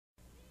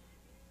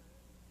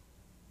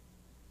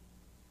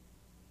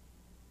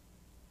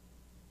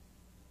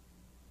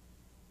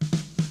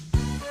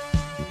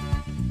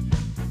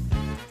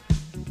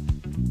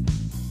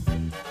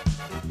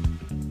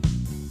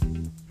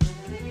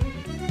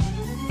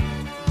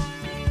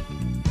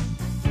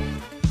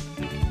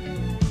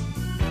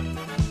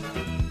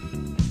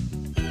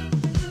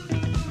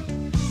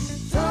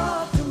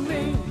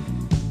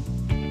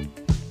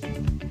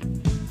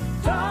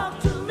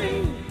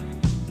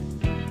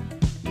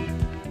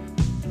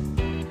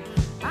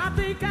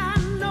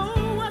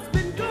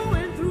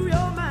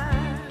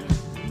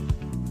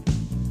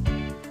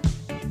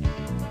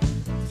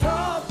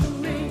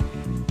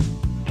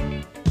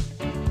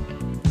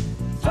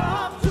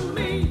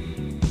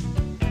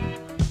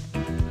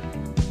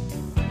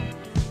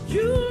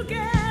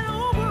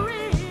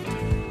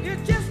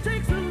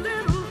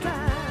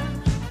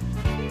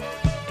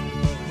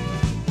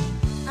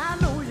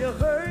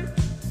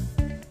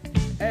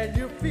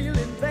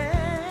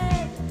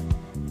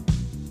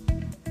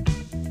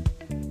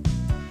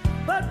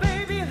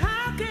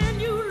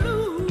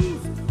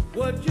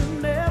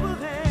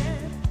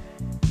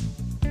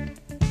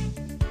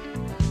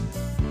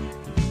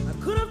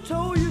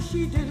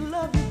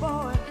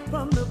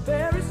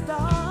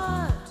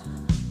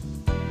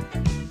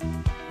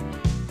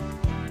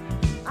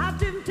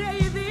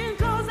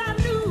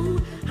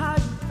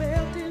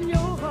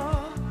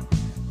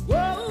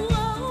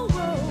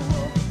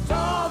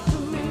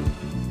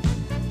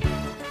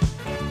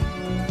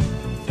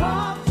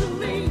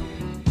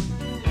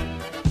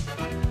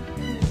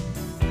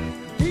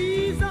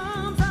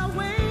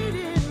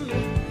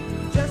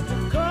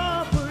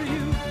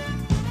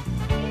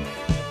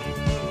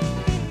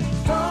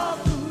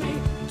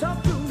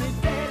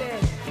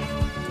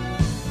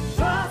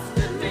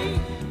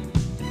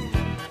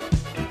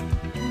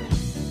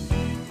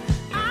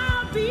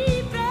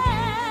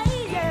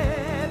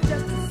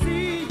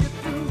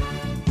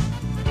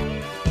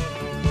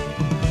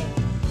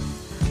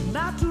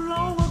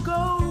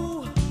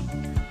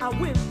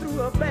went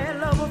through a bad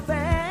love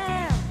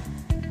affair.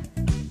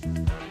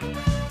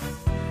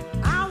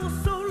 I was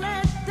so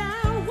let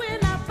down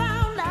when I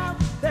found out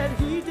that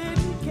he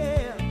didn't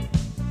care.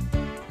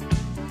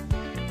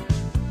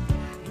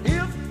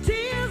 If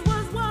tears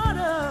was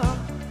water,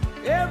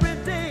 every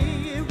day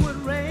it would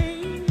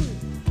rain.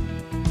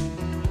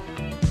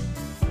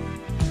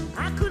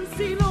 I couldn't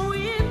see no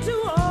end to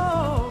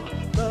all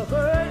the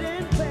hurt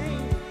and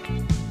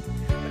pain.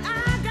 But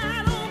I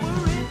got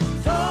over it.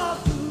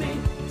 Talk to me,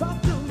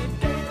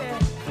 baby.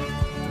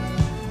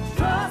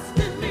 Trust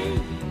in me.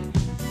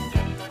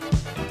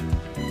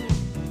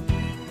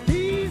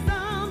 These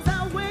arms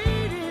are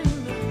waiting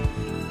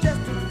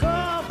just to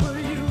cover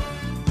you.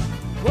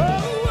 Whoa,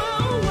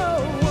 whoa, whoa,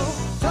 whoa.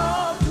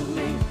 Talk to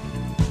me.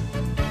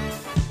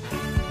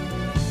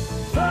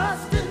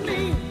 Trust in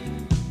me.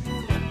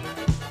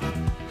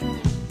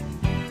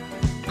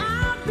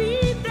 I'll be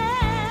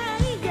there,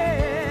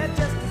 yeah,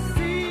 just to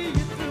see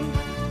you through.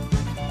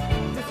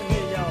 Listen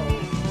here, y'all.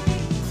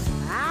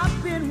 I've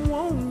been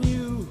wanting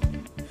you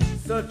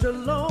such a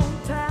long